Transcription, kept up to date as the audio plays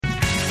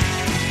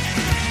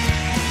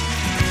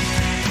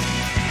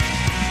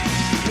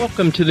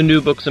Welcome to the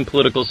New Books in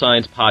Political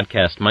Science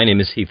podcast. My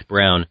name is Heath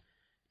Brown.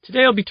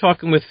 Today I'll be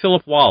talking with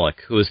Philip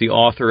Wallach, who is the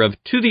author of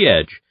To the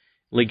Edge,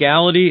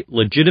 Legality,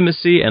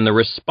 Legitimacy, and the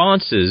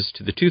Responses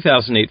to the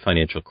 2008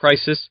 Financial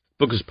Crisis.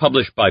 The book was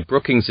published by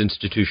Brookings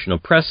Institutional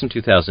Press in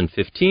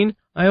 2015.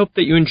 I hope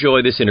that you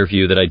enjoy this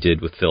interview that I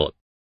did with Philip.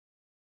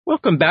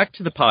 Welcome back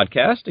to the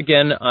podcast.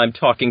 Again, I'm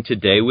talking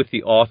today with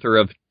the author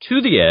of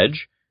To the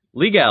Edge,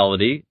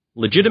 Legality,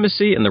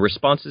 Legitimacy, and the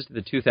Responses to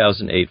the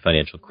 2008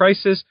 Financial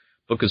Crisis.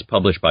 The book is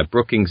published by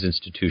Brookings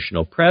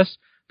Institutional Press.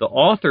 The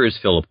author is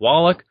Philip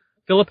Wallach.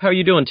 Philip, how are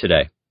you doing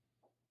today?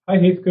 Hi,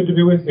 Heath. Good to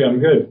be with you. I'm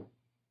good.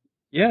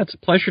 Yeah, it's a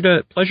pleasure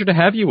to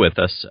have you with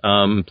us.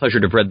 Pleasure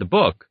to have read the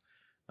book.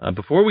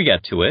 Before we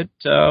get to it,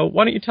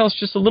 why don't you tell us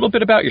just a little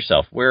bit about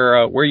yourself,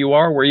 where you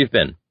are, where you've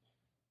been?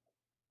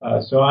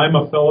 So I'm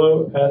a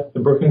fellow at the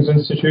Brookings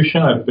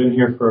Institution. I've been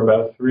here for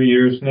about 3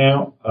 years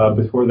now.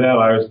 Before that,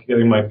 I was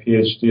getting my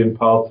PhD in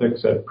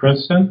politics at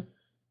Princeton.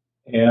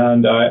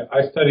 And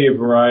I study a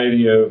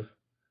variety of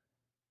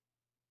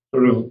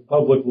sort of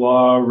public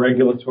law,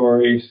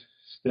 regulatory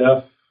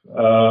stuff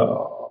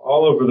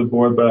all over the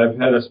board, but I've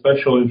had a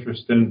special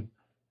interest in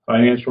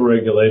financial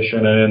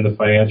regulation and in the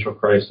financial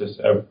crisis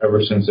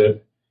ever since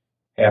it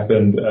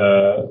happened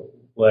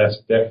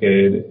last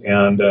decade.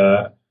 And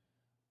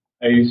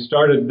I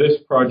started this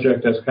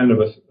project as kind of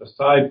a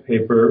side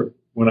paper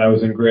when I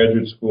was in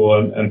graduate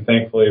school, and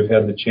thankfully I've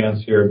had the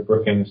chance here at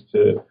Brookings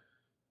to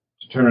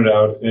turn it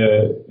out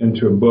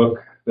into a book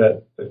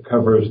that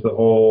covers the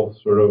whole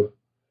sort of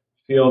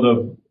field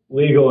of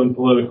legal and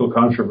political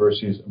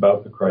controversies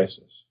about the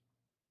crisis.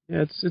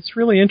 Yeah, it's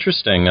really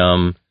interesting.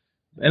 And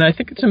I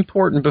think it's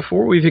important,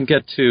 before we even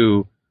get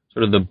to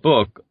sort of the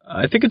book,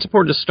 I think it's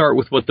important to start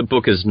with what the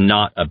book is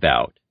not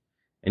about.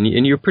 And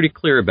you're pretty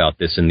clear about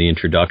this in the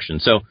introduction.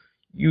 So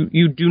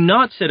you do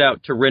not set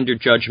out to render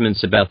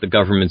judgments about the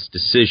government's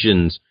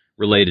decisions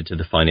related to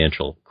the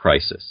financial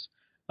crisis.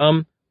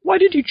 Why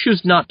did you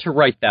choose not to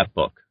write that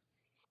book?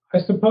 I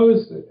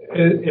suppose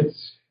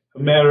it's a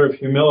matter of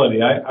humility.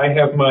 I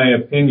have my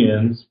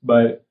opinions,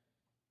 but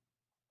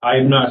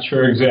I'm not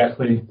sure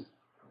exactly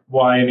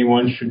why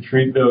anyone should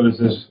treat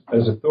those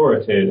as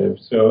authoritative.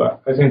 So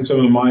I think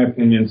some of my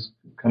opinions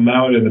come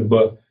out in the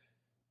book.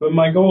 But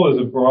my goal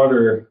is a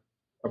broader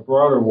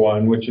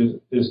one, which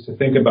is to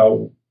think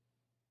about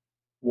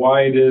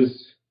why it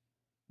is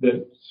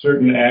that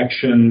certain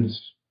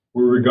actions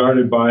were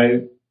regarded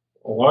by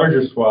a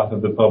larger swath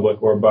of the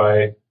public or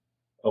by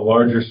a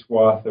larger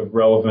swath of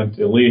relevant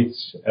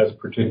elites as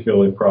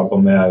particularly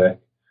problematic.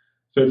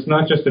 So it's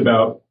not just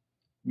about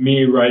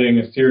me writing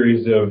a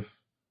series of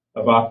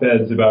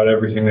op-eds about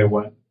everything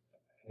that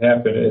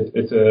happened.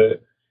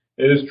 It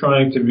is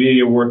trying to be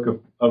a work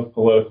of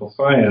political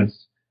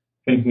science,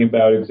 thinking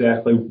about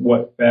exactly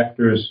what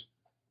factors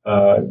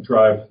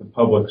drive the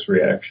public's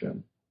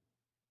reaction.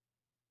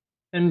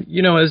 And,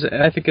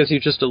 as you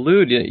just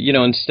alluded,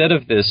 instead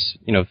of this,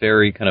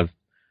 very kind of,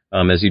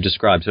 as you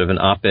described, sort of an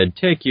op-ed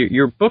take,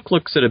 your book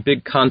looks at a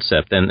big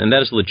concept, and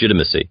that is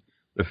legitimacy.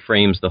 It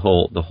frames the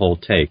whole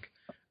take.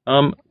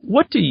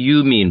 What do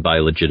you mean by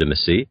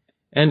legitimacy?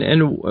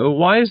 And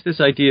why is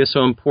this idea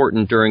so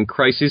important during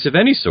crises of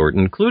any sort,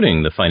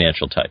 including the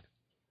financial type?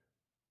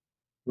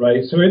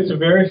 Right. So it's a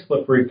very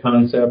slippery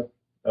concept.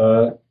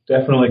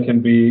 Definitely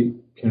can be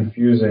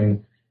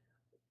confusing.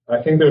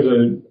 I think there's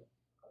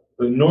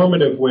the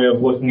normative way of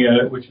looking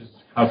at it, which is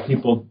how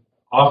people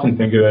often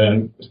think of it,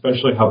 and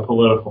especially how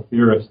political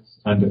theorists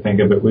tend to think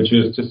of it, which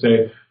is to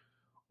say,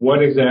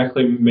 what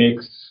exactly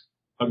makes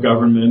a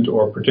government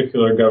or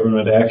particular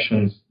government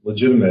actions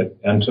legitimate,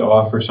 and to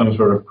offer some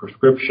sort of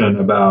prescription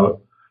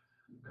about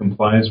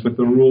compliance with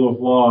the rule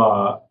of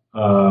law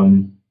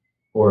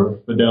or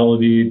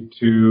fidelity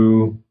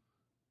to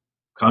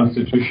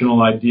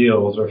constitutional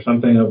ideals or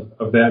something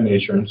of that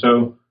nature. And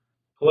so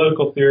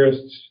political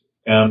theorists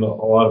and a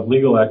lot of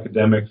legal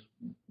academics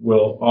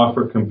will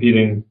offer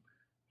competing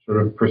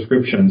sort of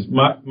prescriptions.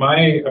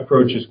 My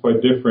approach is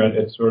quite different.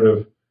 It's sort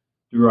of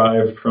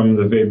derived from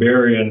the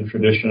Weberian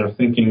tradition of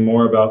thinking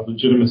more about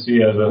legitimacy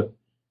as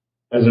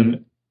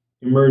an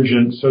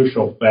emergent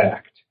social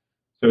fact.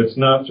 So it's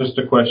not just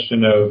a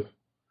question of,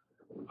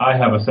 I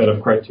have a set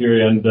of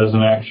criteria and does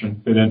an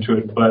action fit into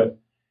it, but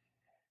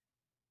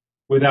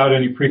without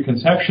any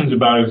preconceptions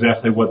about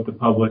exactly what the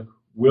public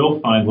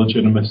will find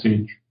legitimate,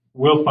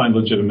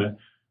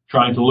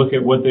 trying to look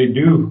at what they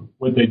do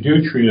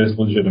treat as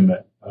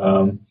legitimate.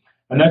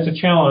 And that's a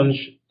challenge,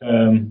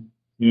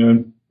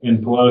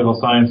 in political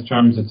science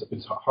terms.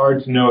 It's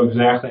hard to know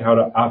exactly how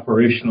to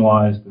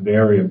operationalize the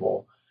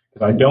variable.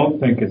 Because I don't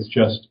think it's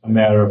just a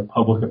matter of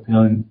public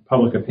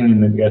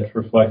opinion that gets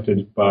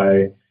reflected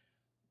by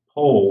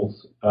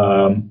polls.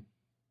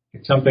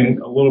 It's something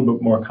a little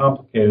bit more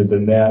complicated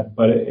than that,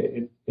 but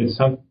it's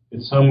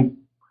some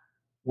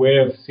way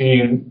of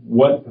seeing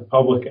what the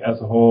public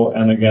as a whole,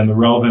 and again, the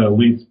relevant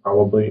elites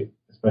probably,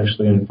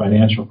 especially in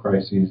financial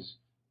crises,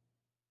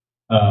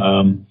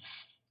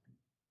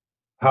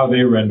 how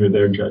they render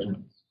their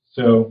judgments.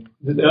 So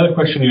the other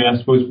question you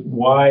asked was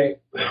why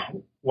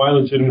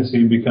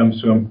legitimacy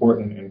becomes so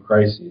important in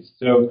crises.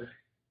 So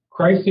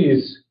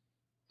crises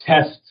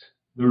test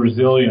the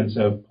resilience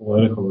of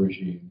political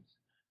regimes.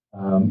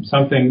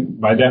 Something,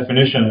 by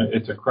definition,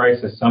 it's a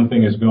crisis.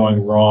 Something is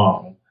going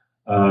wrong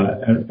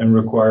and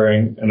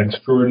requiring an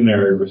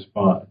extraordinary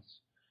response.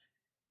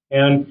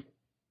 And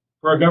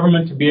for a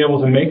government to be able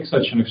to make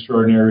such an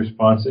extraordinary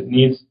response, it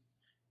needs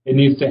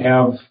to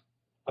have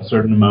a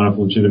certain amount of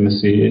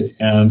legitimacy,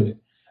 and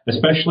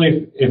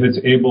especially if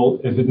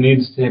it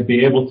needs to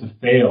be able to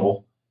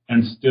fail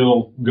and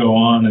still go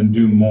on and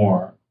do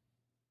more,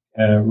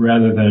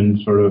 rather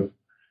than sort of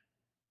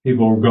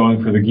people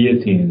going for the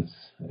guillotines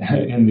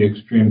in the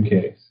extreme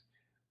case.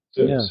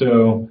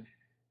 So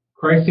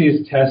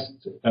crises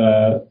test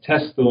the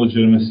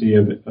legitimacy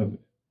of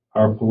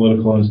our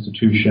political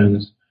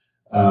institutions.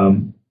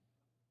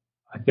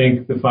 I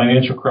think the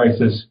financial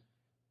crisis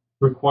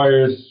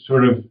requires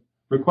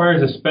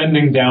a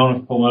spending down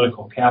of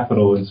political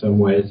capital in some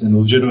ways, and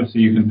legitimacy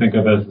you can think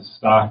of as the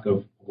stock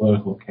of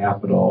political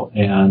capital.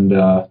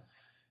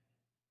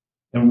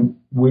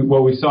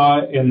 What we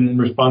saw in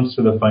response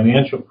to the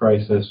financial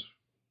crisis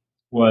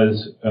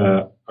was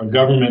a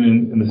government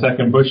in the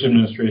second Bush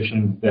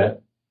administration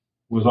that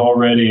was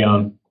already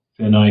on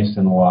thin ice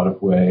in a lot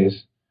of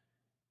ways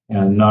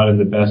and not in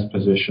the best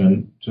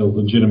position to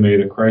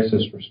legitimate a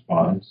crisis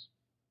response.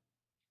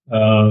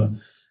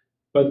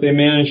 But they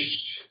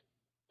managed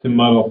to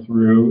muddle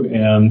through,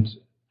 and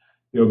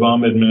the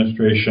Obama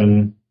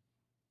administration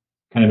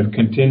kind of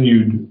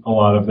continued a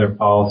lot of their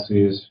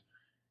policies.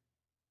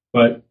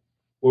 But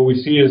what we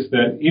see is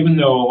that even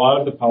though a lot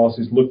of the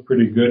policies look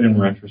pretty good in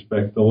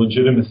retrospect, the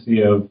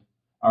legitimacy of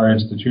our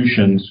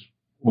institutions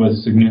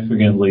was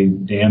significantly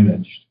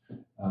damaged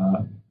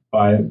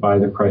by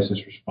the crisis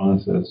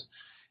responses.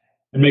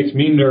 It makes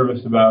me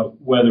nervous about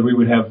whether we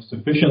would have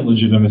sufficient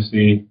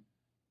legitimacy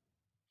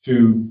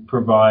to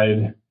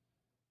provide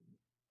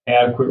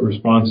adequate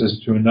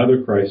responses to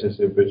another crisis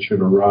if it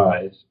should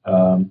arise.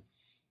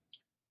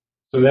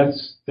 So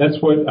that's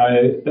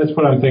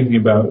what I'm thinking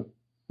about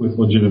with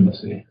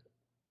legitimacy.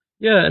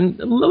 Yeah, and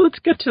let's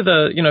get to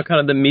the kind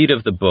of the meat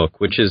of the book,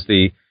 which is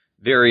the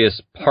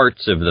various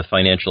parts of the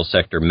financial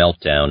sector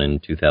meltdown in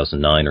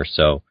 2009 or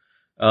so.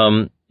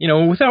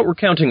 Without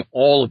recounting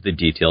all of the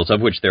details,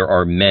 of which there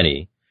are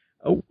many,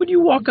 would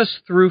you walk us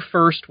through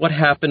first what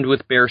happened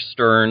with Bear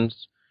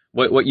Stearns,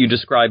 what you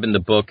describe in the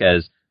book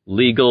as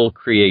legal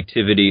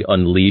creativity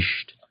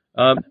unleashed?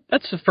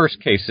 That's the first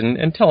case,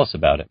 and tell us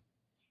about it.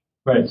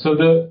 Right. So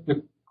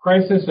the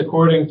crisis,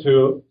 according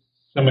to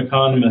some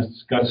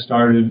economists, got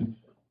started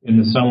in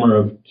the summer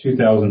of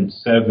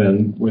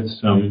 2007 with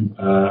some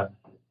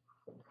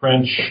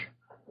French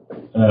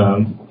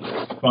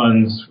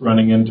funds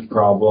running into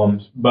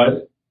problems.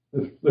 But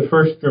the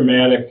first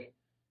dramatic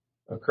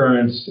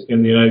occurrence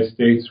in the United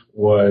States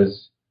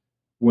was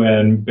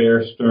when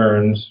Bear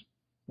Stearns,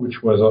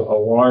 which was a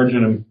large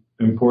and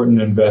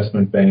important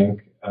investment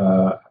bank,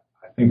 I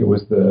think it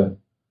was the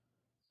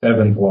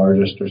 7th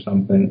largest or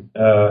something,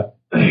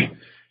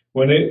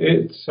 when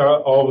it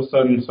all of a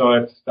sudden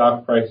saw its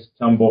stock price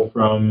tumble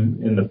from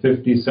in the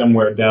 50s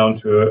somewhere down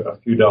to a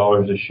few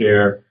dollars a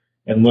share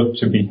and looked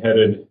to be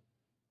headed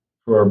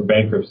for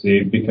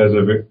bankruptcy because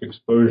of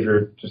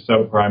exposure to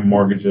subprime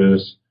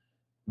mortgages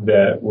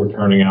that were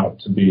turning out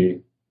to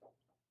be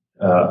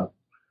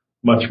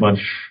much, much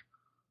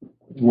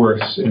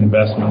worse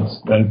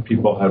investments than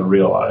people had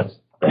realized.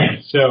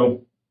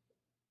 So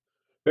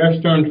Bear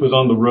Stearns was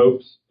on the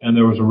ropes, and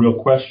there was a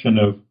real question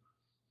of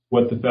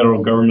what the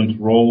federal government's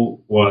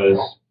role was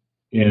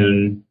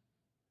in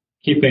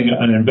keeping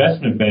an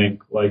investment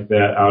bank like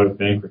that out of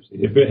bankruptcy.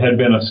 If it had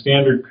been a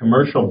standard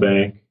commercial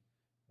bank,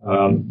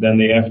 then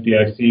the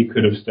FDIC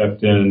could have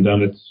stepped in and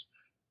done its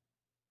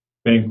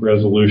bank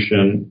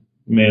resolution,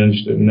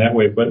 managed it in that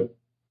way, but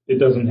it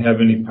doesn't have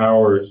any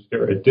powers,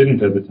 or it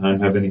didn't at the time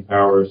have any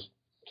powers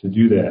to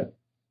do that.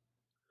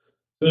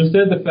 So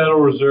instead, the Federal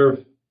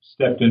Reserve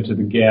stepped into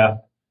the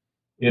gap.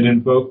 It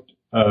invoked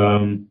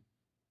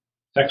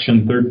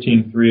Section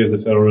 13.3 of the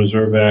Federal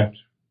Reserve Act,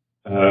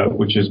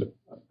 which is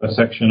a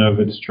section of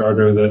its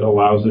charter that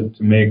allows it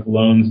to make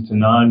loans to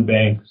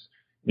non-banks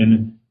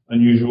in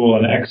unusual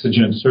and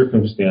exigent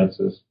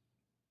circumstances.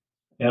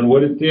 And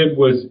what it did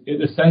was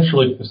it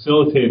essentially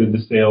facilitated the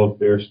sale of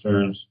Bear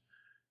Stearns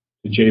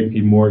to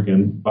J.P.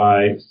 Morgan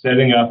by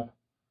setting up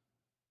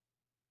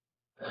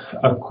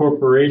a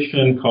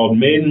corporation called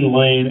Maiden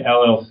Lane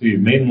LLC.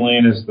 Maiden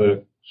Lane is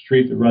the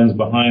street that runs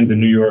behind the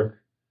New York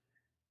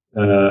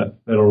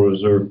Federal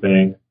Reserve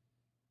Bank.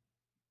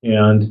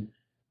 And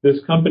this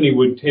company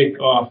would take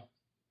off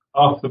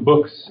the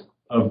books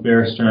of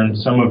Bear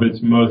Stearns some of its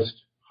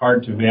most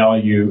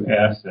hard-to-value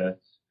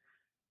assets,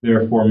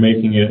 therefore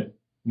making it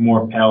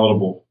more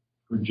palatable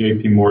for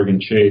J.P. Morgan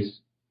Chase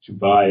to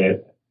buy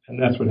it.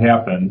 And that's what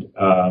happened.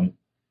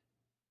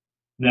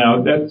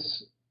 Now,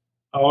 that's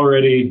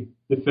already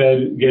the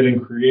Fed getting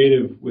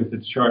creative with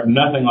its chart.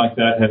 Nothing like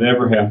that had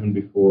ever happened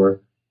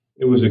before.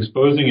 It was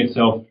exposing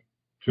itself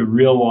to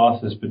real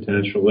losses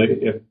potentially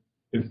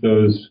if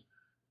those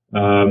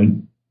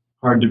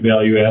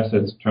hard-to-value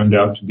assets turned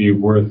out to be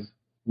worth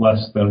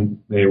less than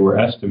they were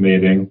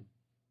estimating.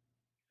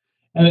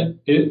 And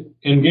it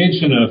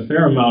engaged in a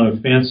fair amount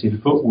of fancy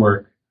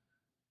footwork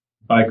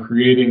by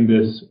creating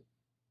this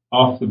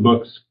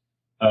off-the-books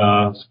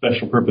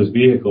special purpose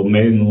vehicle,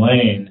 Maiden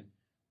Lane,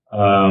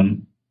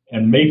 and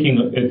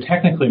it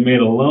technically made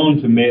a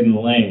loan to Maiden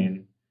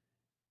Lane,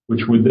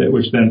 which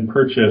then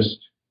purchased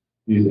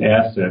these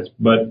assets.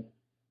 But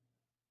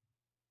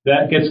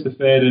that gets the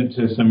Fed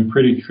into some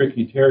pretty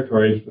tricky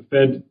territories. The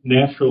Fed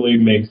naturally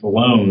makes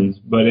loans,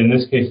 but in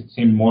this case, it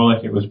seemed more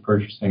like it was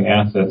purchasing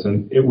assets,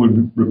 and it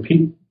would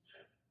repeat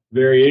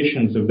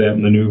variations of that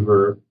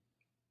maneuver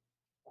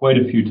quite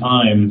a few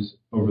times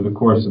over the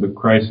course of the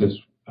crisis,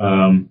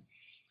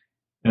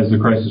 as the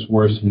crisis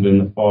worsened in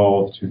the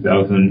fall of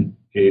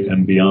 2008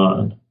 and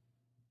beyond.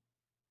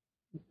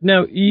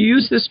 Now, you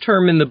use this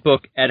term in the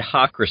book,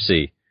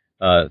 adhocracy,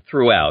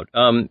 throughout,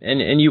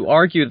 and you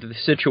argue that the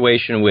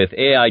situation with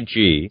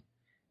AIG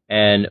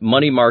and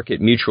money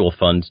market mutual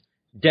funds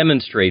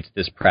demonstrates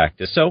this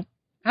practice. So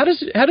how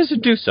does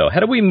it do so? How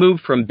do we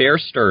move from Bear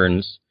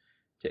Stearns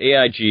to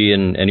AIG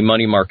and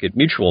money market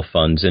mutual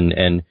funds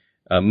and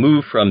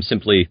move from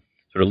simply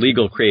sort of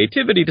legal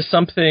creativity to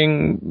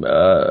something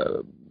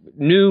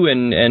new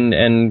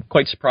and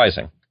quite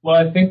surprising? Well,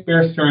 I think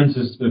Bear Stearns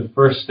is the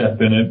first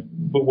step in it.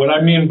 But what I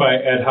mean by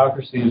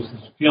adhocracy is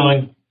this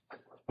feeling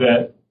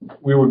that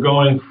we were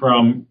going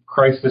from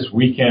crisis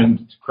weekend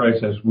to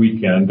crisis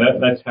weekend.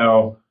 That's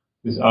how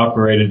this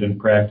operated in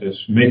practice,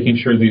 making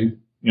sure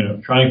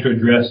trying to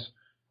address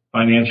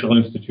financial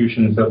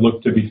institutions that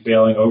looked to be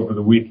failing over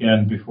the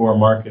weekend before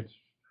markets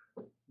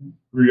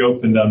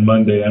reopened on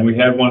Monday. And we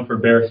had one for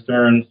Bear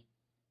Stearns.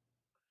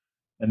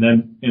 And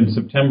then in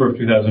September of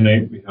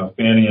 2008, we have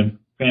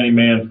Fannie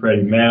Mae and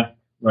Freddie Mac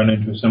run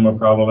into a similar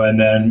problem. And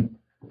then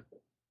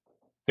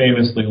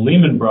famously,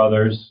 Lehman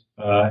Brothers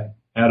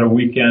had a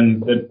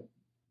weekend that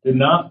did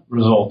not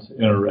result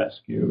in a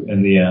rescue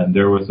in the end.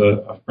 There was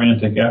a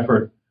frantic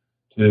effort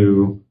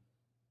to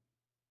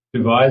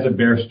devise a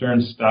Bear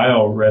Stearns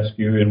style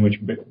rescue in which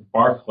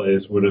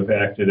Barclays would have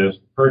acted as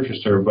the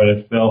purchaser, but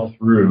it fell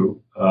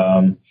through.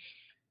 And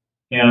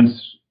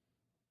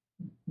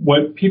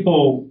what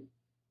people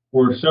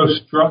were so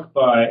struck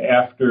by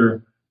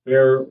after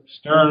Bear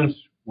Stearns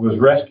was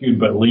rescued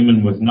but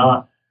Lehman was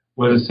not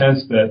was a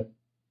sense that,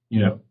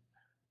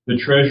 the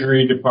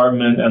Treasury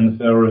Department and the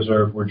Federal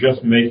Reserve were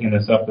just making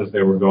this up as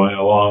they were going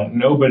along.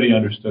 Nobody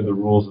understood the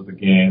rules of the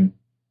game.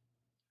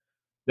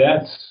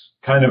 That's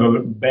kind of a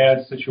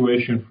bad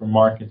situation for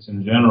markets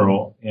in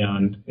general,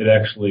 and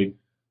the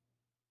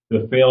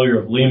failure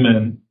of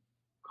Lehman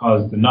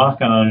caused the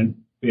knock-on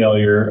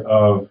failure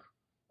of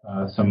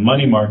some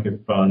money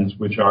market funds,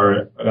 which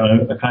are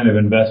a kind of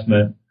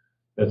investment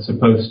that's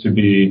supposed to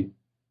be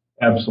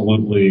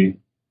absolutely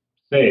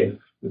safe,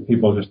 that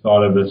people just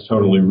thought of as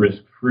totally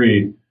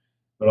risk-free.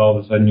 But all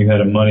of a sudden you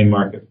had a money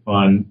market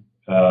fund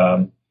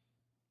having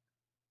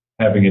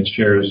its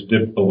shares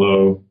dip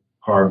below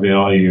par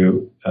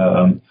value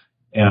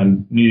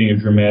and needing a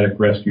dramatic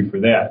rescue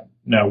for that.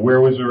 Now, where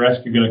was the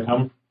rescue going to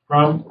come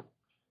from?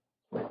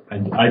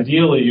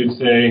 Ideally, you'd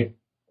say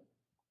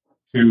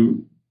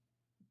to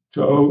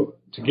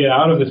get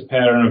out of this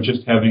pattern of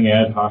just having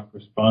ad hoc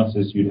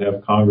responses, you'd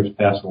have Congress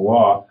pass a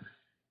law.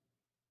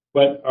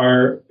 But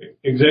our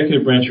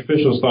executive branch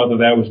officials thought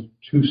that was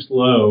too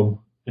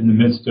slow in the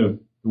midst of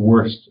the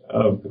worst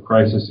of the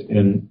crisis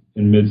in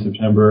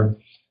mid-September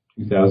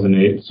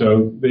 2008.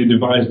 So they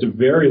devised a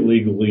very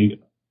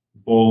legally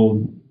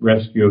bold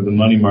rescue of the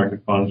money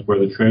market funds where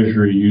the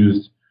Treasury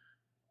used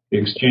the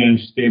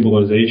Exchange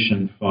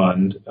Stabilization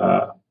Fund,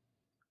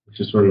 which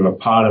is sort of a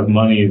pot of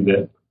money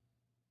that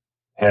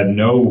had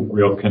no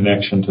real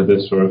connection to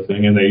this sort of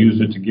thing, and they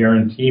used it to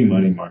guarantee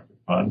money market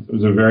funds. It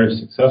was a very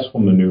successful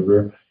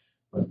maneuver,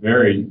 but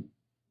very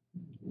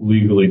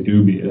legally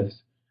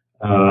dubious.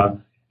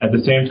 At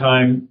the same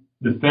time,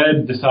 the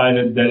Fed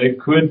decided that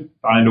it could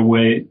find a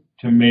way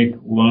to make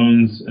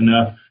loans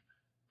enough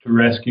to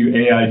rescue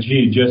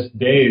AIG just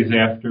days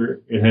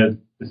after it had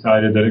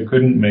decided that it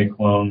couldn't make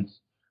loans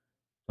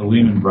to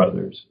Lehman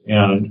Brothers.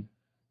 And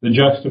the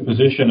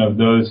juxtaposition of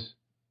those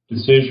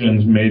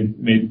decisions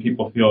made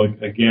people feel,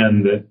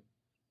 again, that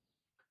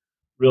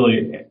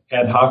really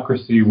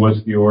adhocracy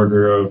was the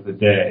order of the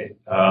day.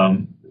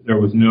 There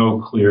was no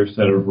clear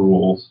set of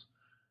rules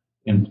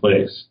in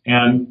place.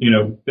 And,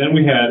 then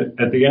we had,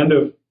 at the end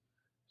of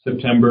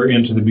September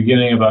into the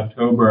beginning of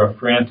October, a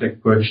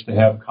frantic push to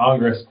have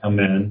Congress come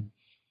in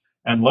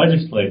and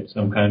legislate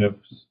some kind of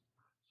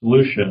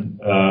solution,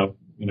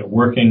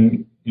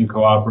 working in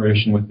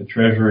cooperation with the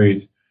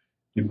Treasury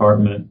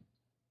Department.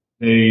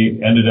 They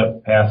ended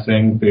up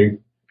passing the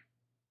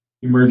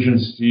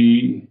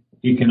Emergency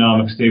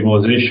Economic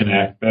Stabilization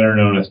Act, better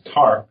known as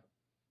TARP,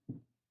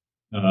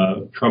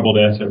 Troubled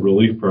Asset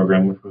Relief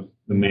Program, which was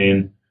the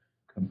main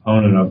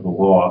component of the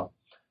law.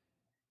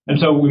 And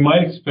so we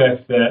might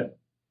expect that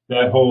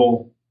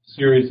whole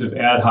series of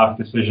ad hoc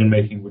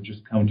decision-making would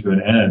just come to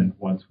an end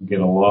once we get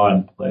a law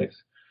in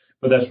place.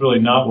 But that's really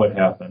not what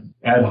happened.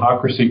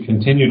 adhocracy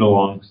continued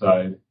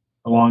alongside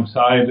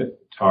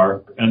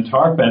TARP, and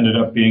TARP ended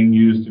up being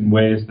used in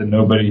ways that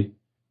nobody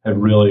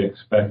had really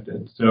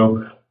expected.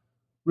 So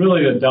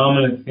really a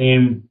dominant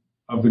theme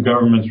of the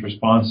government's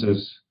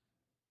responses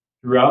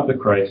throughout the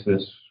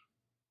crisis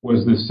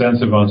was this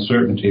sense of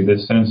uncertainty,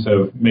 this sense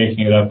of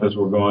making it up as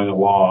we're going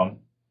along.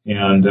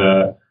 And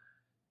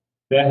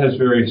that has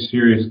very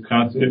serious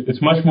consequences.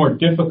 It's much more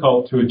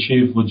difficult to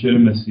achieve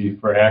legitimacy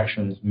for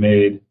actions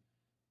made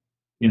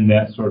in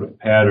that sort of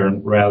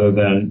pattern rather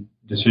than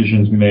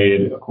decisions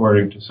made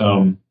according to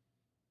some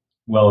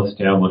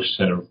well-established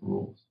set of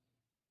rules.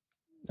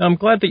 I'm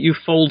glad that you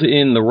fold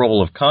in the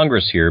role of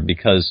Congress here,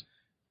 because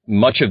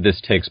much of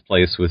this takes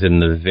place within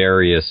the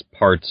various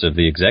parts of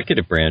the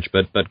executive branch,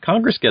 but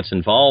Congress gets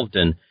involved,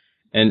 and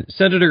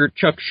Senator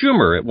Chuck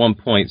Schumer at one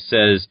point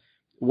says,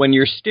 when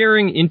you're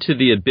staring into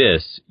the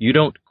abyss, you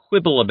don't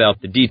quibble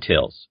about the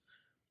details.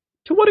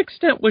 To what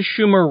extent was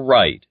Schumer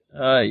right?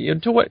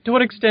 To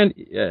what extent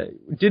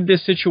did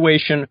this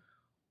situation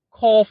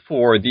call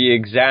for the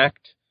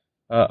exact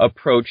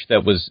approach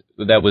that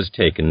was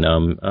taken?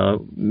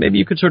 Maybe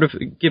you could sort of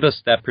give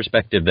us that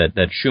perspective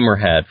that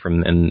Schumer had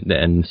from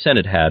and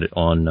Senate had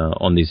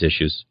on these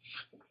issues.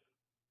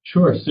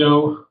 Sure.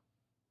 So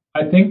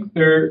I think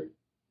there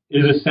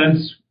is a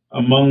sense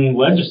among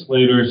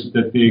legislators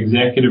that the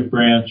executive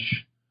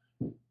branch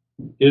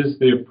is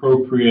the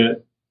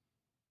appropriate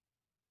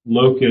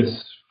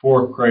locus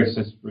for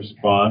crisis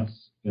response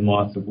in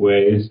lots of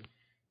ways.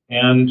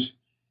 And,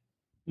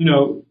 you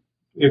know,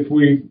 if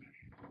we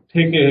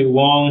take a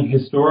long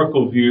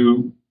historical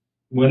view,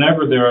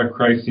 whenever there are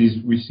crises,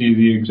 we see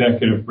the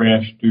executive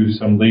branch do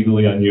some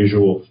legally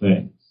unusual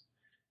things.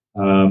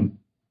 And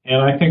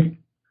I think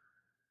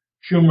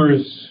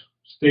Schumer's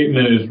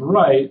statement is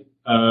right,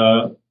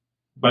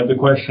 but the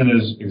question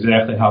is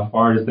exactly how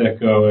far does that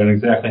go and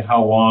exactly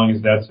how long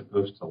is that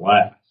supposed to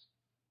last?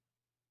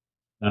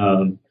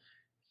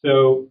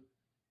 So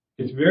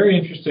it's very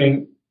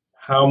interesting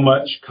how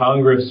much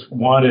Congress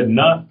wanted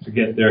not to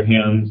get their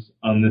hands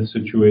on this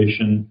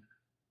situation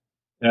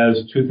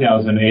as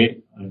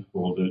 2008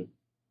 unfolded.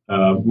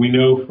 We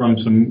know from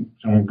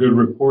some good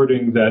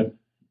reporting that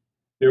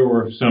there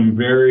were some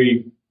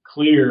very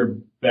clear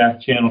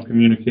back-channel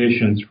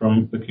communications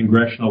from the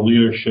congressional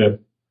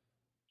leadership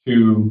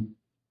to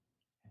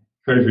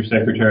Treasury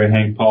Secretary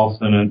Hank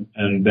Paulson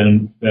and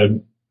then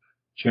Fed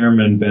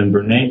Chairman Ben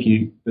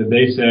Bernanke, that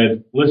they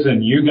said,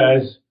 listen, you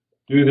guys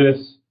do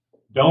this.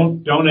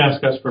 Don't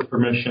ask us for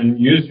permission.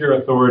 Use your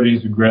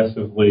authorities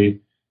aggressively.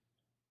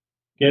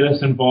 Get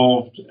us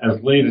involved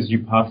as late as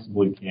you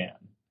possibly can.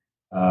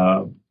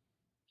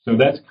 So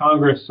that's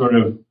Congress sort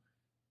of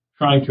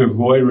trying to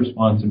avoid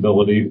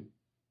responsibility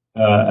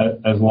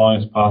as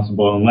long as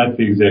possible and let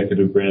the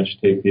executive branch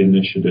take the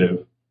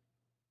initiative.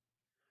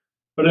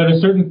 But at a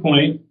certain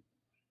point,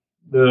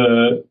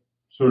 the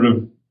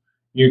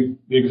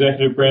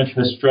executive branch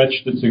has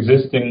stretched its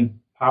existing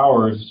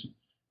powers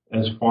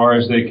as far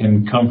as they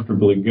can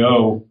comfortably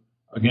go,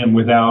 again,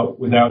 without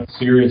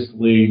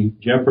seriously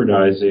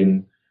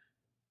jeopardizing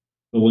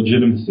the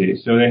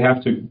legitimacy. So they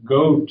have to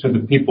go to the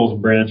people's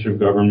branch of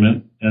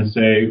government and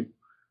say,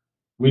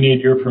 we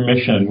need your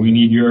permission. We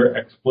need your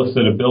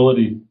explicit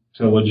ability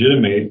to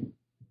legitimate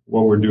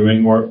what we're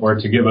doing or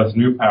to give us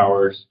new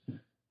powers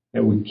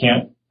that we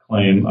can't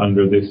claim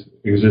under this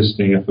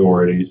existing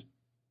authorities.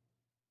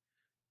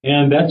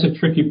 And that's a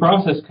tricky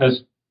process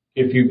because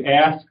if you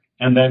ask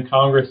and then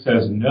Congress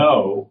says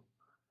no,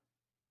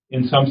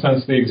 in some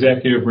sense the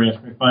executive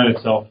branch may find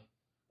itself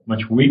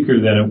much weaker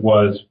than it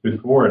was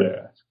before it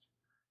asked.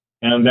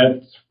 And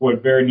that's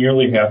what very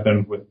nearly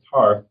happened with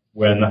TARP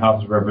when the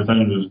House of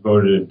Representatives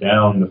voted it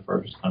down the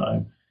first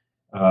time.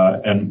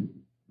 And,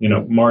 you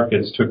know,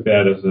 markets took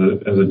that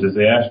as a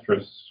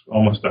disastrous,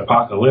 almost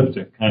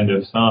apocalyptic kind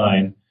of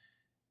sign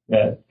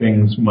that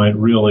things might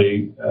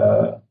really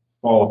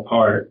fall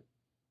apart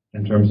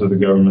in terms of the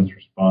government's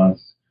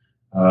response.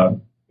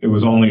 It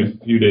was only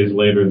a few days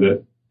later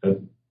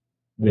that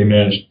they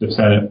managed, the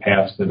Senate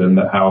passed it and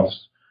the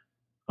House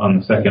on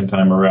the second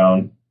time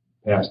around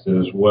passed it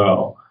as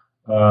well.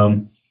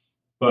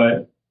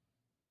 But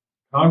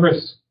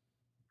Congress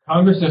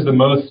is the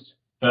most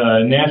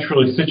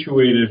naturally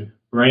situated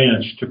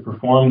branch to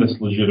perform this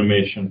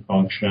legitimation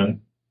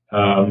function.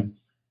 And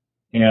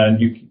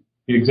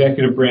the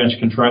executive branch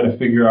can try to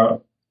figure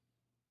out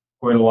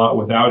quite a lot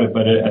without it,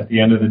 but at the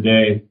end of the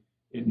day,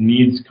 it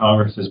needs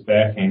Congress's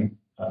backing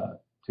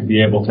to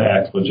be able to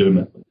act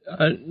legitimately.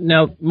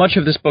 Now, much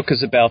of this book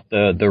is about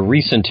the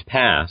recent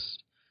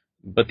past,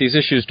 but these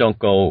issues don't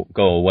go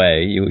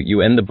away.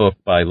 You end the book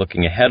by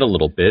looking ahead a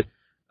little bit.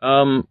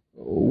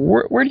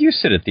 Where do you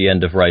sit at the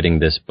end of writing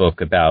this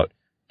book about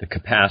the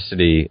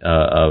capacity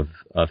of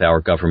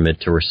our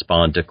government to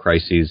respond to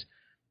crises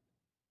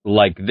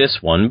like this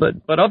one,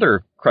 but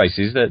other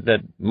crises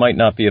that might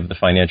not be of the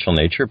financial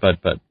nature, but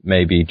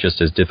may be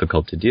just as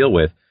difficult to deal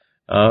with?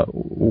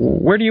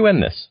 Where do you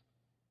end this?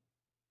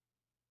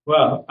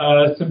 Well,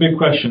 that's a big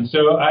question.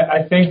 So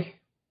I think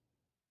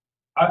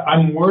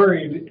I'm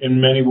worried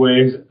in many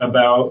ways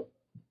about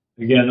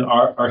again,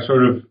 our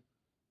sort of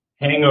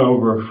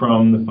hangover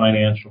from the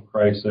financial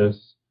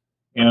crisis.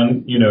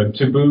 And,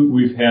 to boot,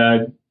 we've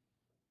had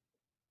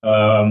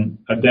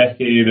a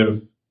decade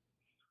of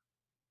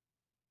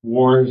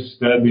wars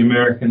that the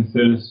American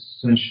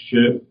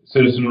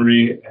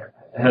citizenry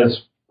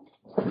has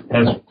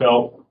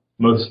felt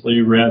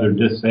mostly rather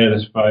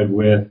dissatisfied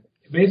with.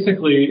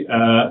 Basically,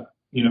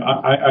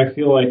 I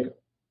feel like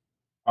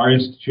our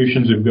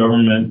institutions of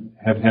government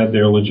have had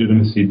their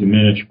legitimacy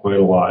diminished quite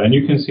a lot. And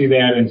you can see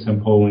that in some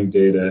polling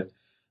data.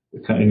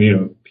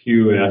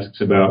 Pew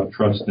asks about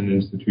trust in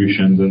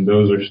institutions, and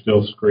those are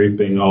still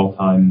scraping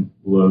all-time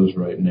lows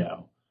right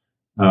now.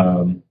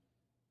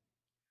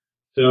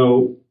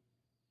 So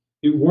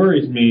it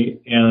worries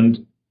me,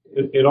 and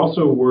it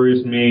also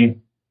worries me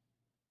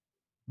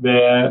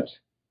that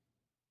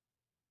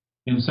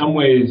in some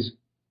ways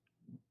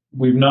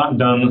we've not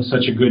done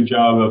such a good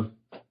job of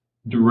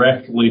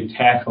directly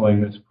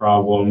tackling this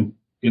problem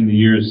in the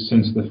years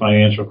since the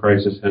financial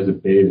crisis has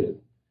abated.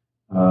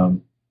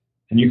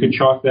 And you could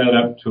chalk that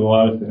up to a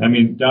lot of things. I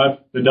mean,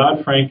 the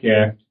Dodd-Frank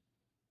Act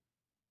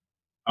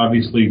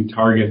obviously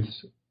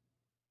targets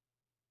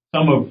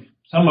some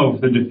of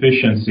the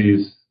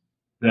deficiencies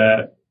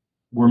that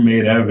were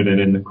made evident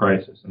in the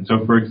crisis. And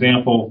so, for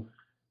example,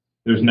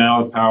 there's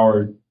now the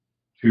power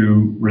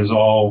to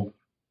resolve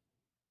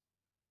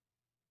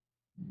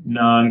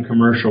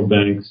non-commercial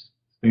banks,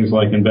 things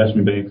like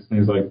investment banks,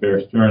 things like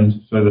Bear Stearns,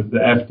 so that the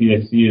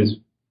FDIC is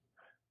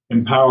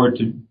empowered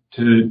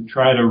to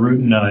try to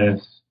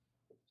routinize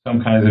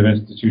some kinds of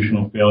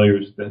institutional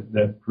failures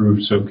that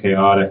proved so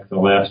chaotic the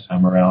last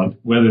time around.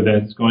 Whether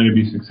that's going to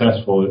be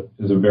successful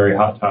is a very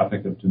hot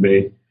topic of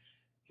debate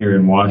here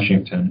in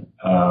Washington.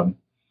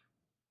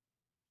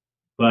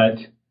 But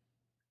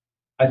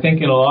I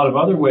think in a lot of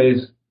other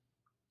ways,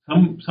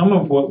 some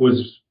of what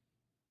was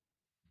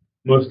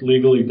most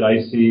legally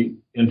dicey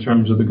in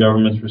terms of the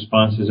government's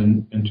responses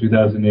in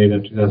 2008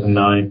 and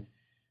 2009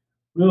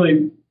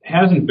 really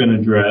hasn't been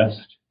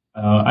addressed.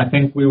 I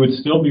think we would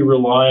still be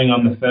relying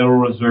on the Federal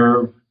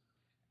Reserve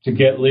to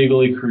get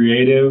legally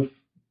creative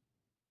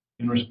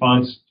in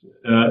response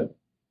to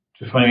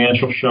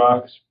financial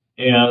shocks.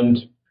 And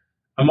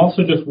I'm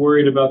also just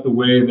worried about the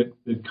way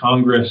that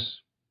Congress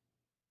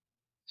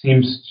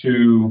seems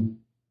to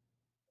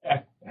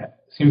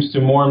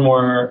more and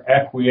more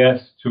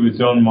acquiesce to its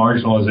own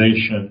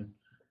marginalization.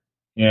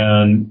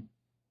 And,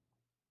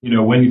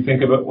 when you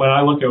think about, when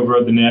I look over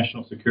at the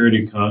national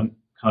security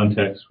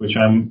context, which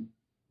I'm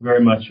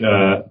very much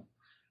a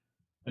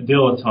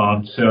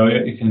dilettante, so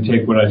you can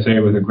take what I say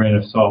with a grain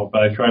of salt,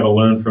 but I try to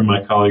learn from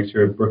my colleagues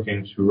here at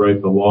Brookings who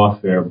write the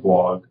Lawfare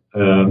blog.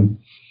 And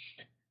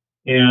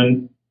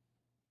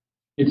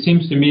it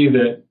seems to me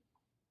that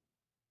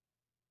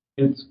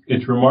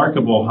it's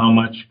remarkable how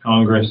much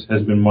Congress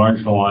has been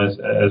marginalized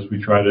as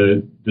we try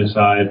to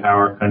decide how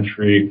our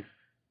country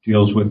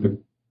deals with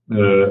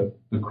the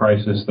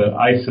crisis that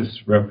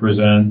ISIS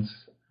represents,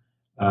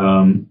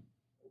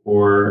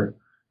 or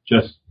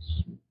just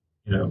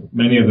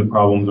many of the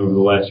problems over the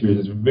last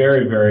years is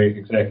very, very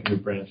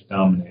executive branch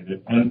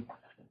dominated. And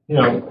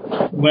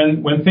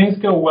when things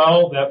go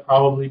well, that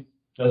probably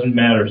doesn't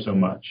matter so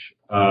much.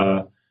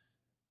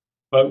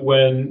 But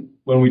when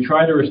we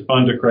try to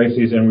respond to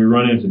crises and we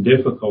run into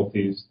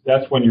difficulties,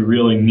 that's when you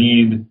really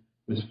need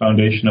this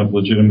foundation of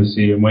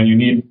legitimacy, and when you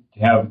need to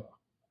have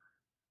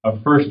a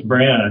first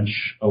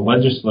branch, a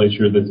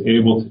legislature that's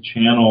able to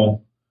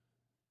channel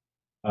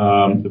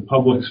the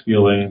public's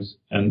feelings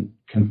and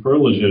confer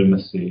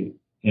legitimacy.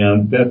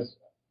 And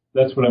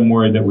that's what I'm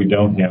worried that we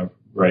don't have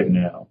right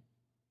now.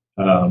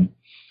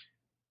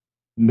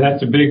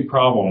 That's a big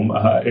problem.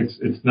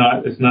 It's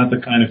not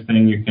the kind of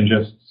thing you can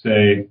just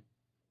say,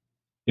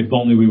 if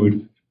only we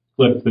would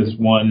flip this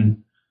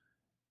one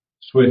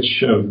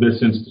switch of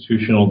this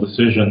institutional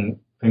decision,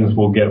 things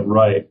will get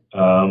right.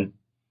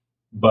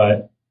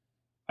 But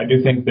I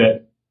do think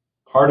that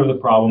part of the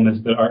problem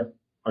is that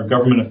our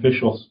government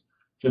officials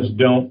just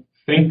don't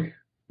think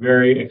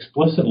very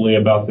explicitly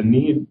about the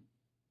need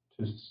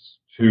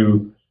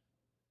to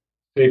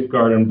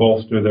safeguard and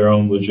bolster their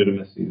own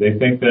legitimacy. They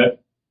think that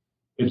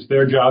it's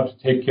their job to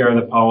take care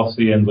of the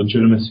policy, and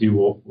legitimacy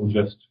will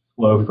just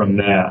flow from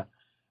that.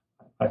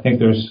 I think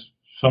there's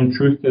some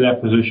truth to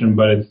that position,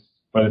 but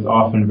it's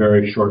often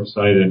very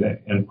short-sighted.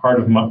 And part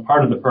of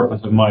the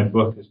purpose of my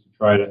book is to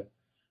try to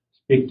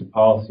speak to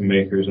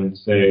policymakers and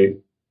say,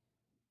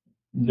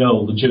 no,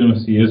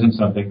 legitimacy isn't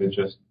something that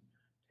just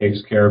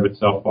takes care of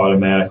itself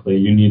automatically.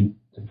 You need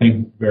to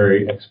think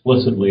very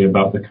explicitly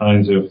about the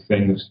kinds of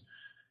things,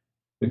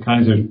 the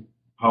kinds of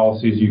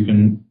policies you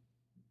can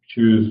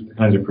choose, the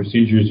kinds of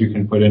procedures you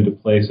can put into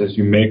place as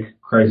you make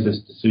crisis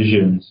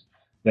decisions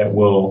that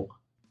will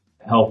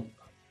help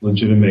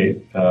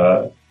legitimate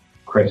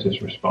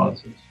crisis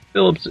responses.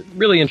 Philip's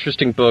really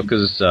interesting book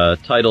is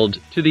titled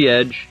To the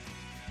Edge: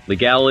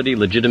 Legality,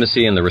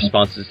 Legitimacy, and the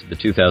Responses to the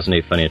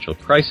 2008 Financial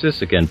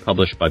Crisis, again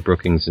published by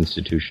Brookings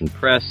Institution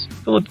Press.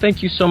 Philip,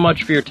 thank you so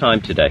much for your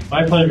time today.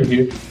 My pleasure,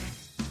 Hugh.